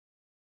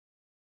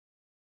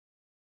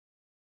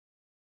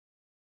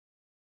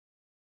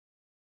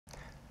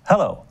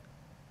Hello.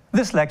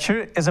 This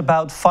lecture is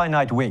about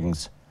finite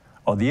wings,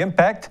 or the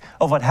impact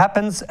of what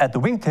happens at the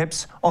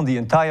wingtips on the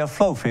entire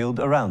flow field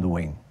around the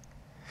wing.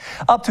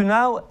 Up to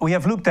now, we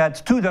have looked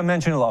at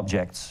two-dimensional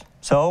objects.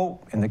 So,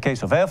 in the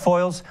case of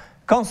airfoils,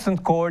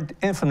 constant chord,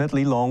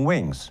 infinitely long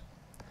wings.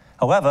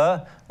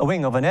 However, a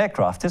wing of an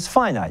aircraft is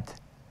finite.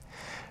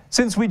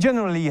 Since we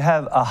generally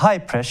have a high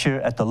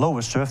pressure at the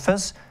lower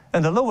surface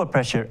and a lower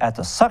pressure at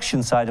the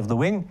suction side of the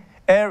wing,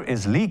 air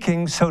is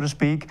leaking, so to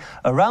speak,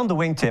 around the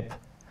wingtip,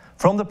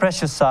 from the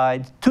pressure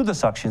side to the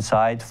suction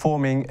side,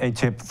 forming a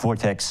tip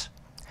vortex.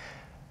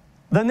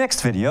 The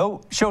next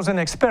video shows an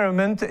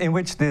experiment in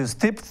which this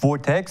tip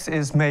vortex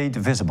is made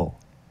visible.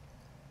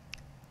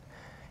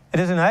 It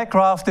is an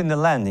aircraft in the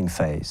landing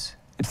phase.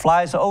 It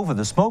flies over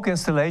the smoke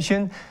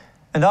installation,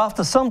 and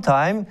after some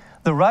time,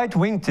 the right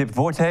wingtip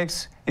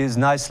vortex is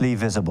nicely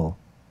visible.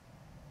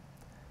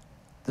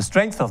 The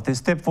strength of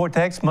this tip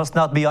vortex must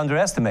not be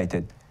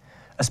underestimated.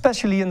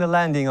 Especially in the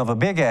landing of a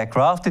big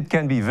aircraft, it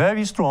can be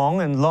very strong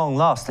and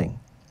long-lasting.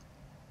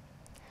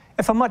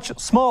 If a much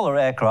smaller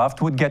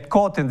aircraft would get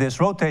caught in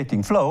this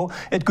rotating flow,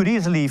 it could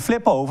easily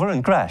flip over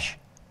and crash.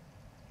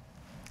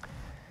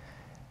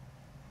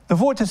 The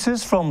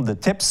vortices from the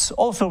tips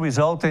also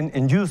result in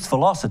induced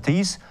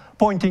velocities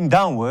pointing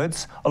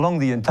downwards along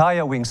the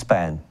entire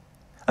wingspan.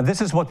 And this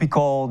is what we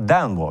call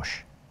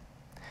downwash.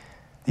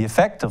 The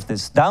effect of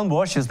this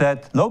downwash is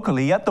that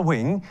locally at the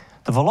wing,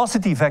 the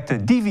velocity vector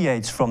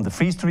deviates from the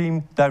free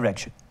stream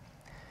direction.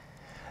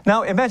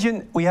 Now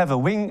imagine we have a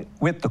wing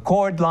with the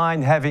chord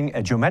line having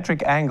a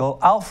geometric angle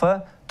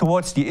alpha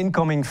towards the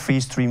incoming free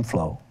stream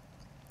flow.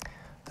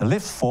 The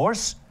lift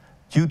force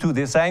due to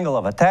this angle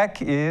of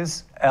attack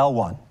is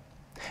L1.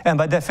 And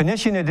by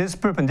definition it is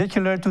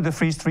perpendicular to the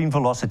free stream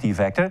velocity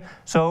vector,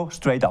 so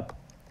straight up.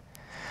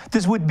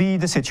 This would be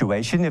the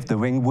situation if the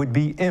wing would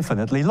be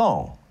infinitely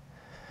long.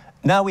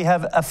 Now we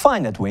have a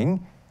finite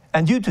wing,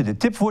 and due to the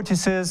tip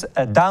vortices,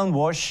 a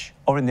downwash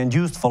or an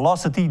induced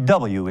velocity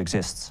W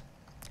exists,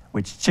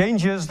 which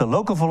changes the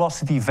local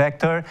velocity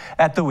vector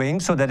at the wing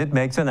so that it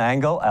makes an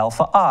angle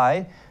alpha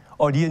I,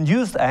 or the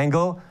induced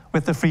angle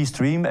with the free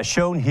stream as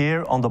shown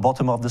here on the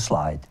bottom of the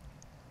slide.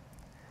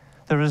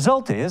 The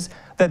result is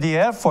that the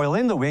airfoil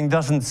in the wing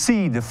doesn't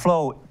see the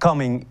flow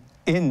coming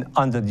in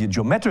under the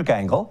geometric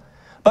angle,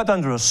 but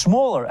under a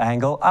smaller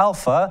angle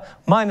alpha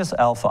minus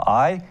alpha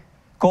I,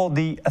 called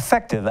the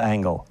effective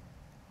angle.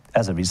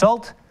 As a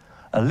result,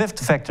 a lift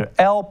vector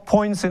L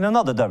points in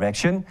another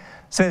direction,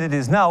 so that it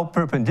is now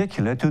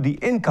perpendicular to the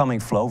incoming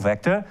flow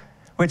vector,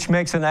 which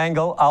makes an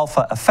angle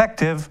alpha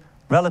effective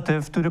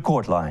relative to the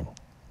chord line.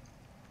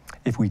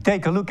 If we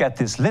take a look at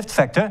this lift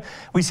vector,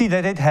 we see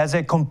that it has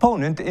a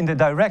component in the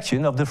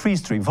direction of the free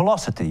stream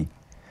velocity.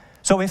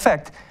 So in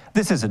fact,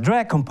 this is a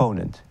drag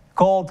component,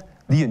 called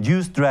the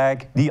induced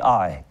drag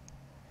dI.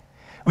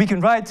 We can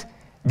write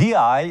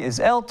dI is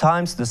L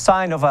times the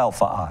sine of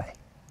alpha I.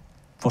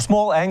 For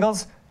small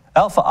angles,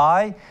 alpha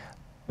I,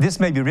 this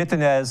may be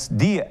written as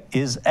d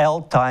is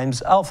L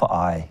times alpha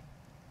I.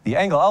 The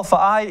angle alpha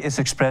I is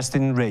expressed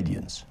in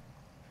radians.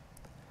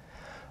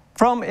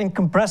 From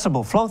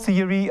incompressible flow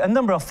theory, a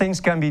number of things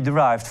can be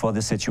derived for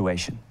this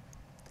situation.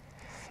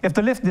 If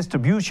the lift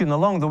distribution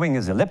along the wing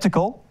is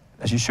elliptical,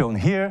 as is shown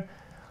here,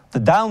 the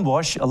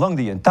downwash along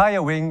the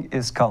entire wing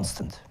is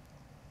constant.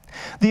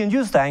 The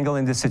induced angle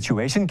in this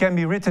situation can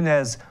be written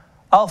as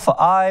alpha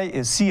I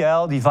is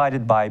CL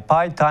divided by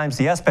pi times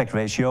the aspect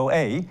ratio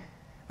A,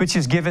 which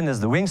is given as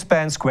the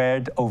wingspan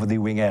squared over the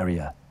wing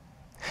area.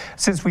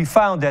 Since we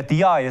found that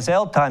di is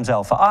L times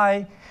alpha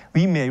I,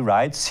 we may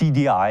write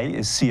CDI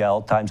is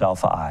CL times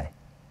alpha I.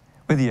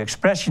 With the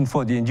expression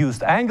for the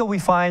induced angle, we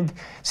find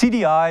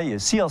CDI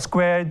is CL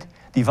squared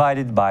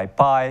divided by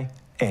pi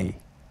A.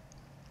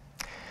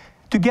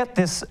 To get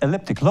this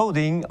elliptic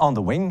loading on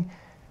the wing,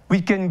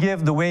 we can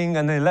give the wing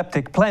an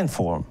elliptic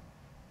planform.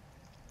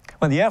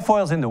 When the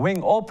airfoils in the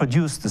wing all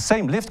produce the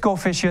same lift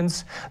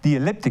coefficients, the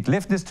elliptic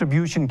lift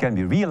distribution can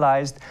be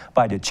realized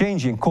by the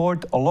change in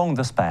chord along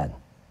the span.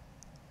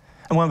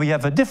 And when we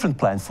have a different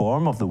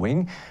planform of the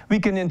wing, we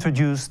can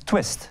introduce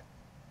twist.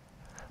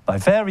 By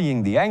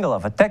varying the angle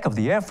of attack of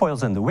the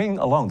airfoils in the wing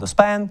along the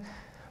span,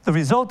 the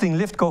resulting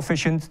lift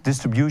coefficient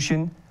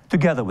distribution,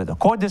 together with a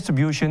chord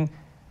distribution,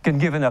 can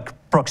give an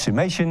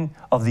approximation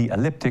of the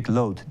elliptic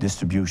load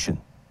distribution.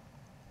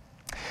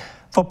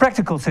 For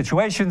practical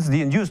situations,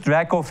 the induced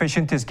drag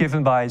coefficient is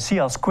given by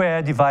CL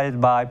squared divided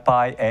by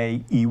pi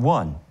A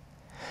E1.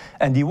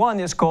 And E1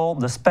 is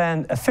called the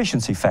span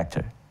efficiency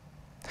factor.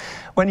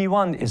 When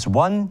E1 is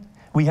 1,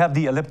 we have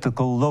the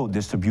elliptical load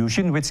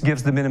distribution, which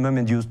gives the minimum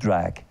induced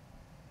drag.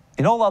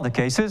 In all other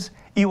cases,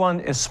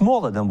 E1 is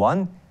smaller than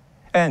 1,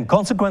 and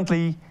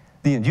consequently,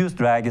 the induced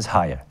drag is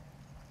higher.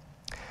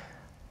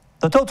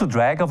 The total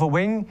drag of a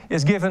wing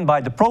is given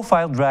by the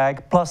profile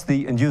drag plus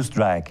the induced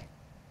drag.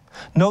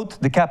 Note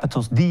the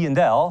capitals D and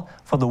L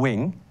for the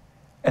wing,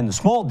 and the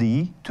small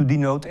d to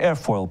denote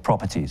airfoil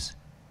properties.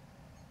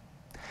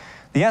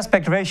 The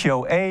aspect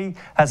ratio A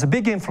has a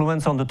big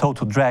influence on the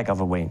total drag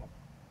of a wing.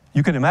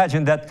 You can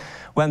imagine that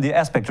when the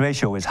aspect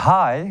ratio is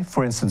high,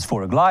 for instance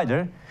for a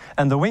glider,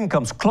 and the wing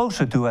comes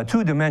closer to a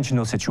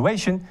two-dimensional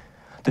situation,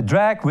 the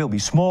drag will be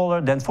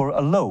smaller than for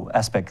a low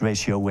aspect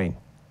ratio wing.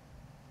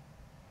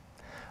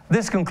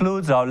 This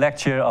concludes our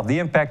lecture of the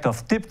impact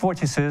of tip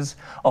vortices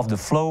of the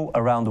flow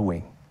around the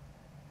wing.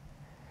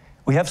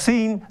 We have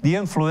seen the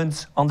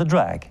influence on the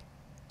drag.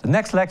 The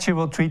next lecture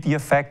will treat the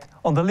effect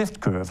on the lift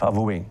curve of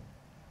a wing.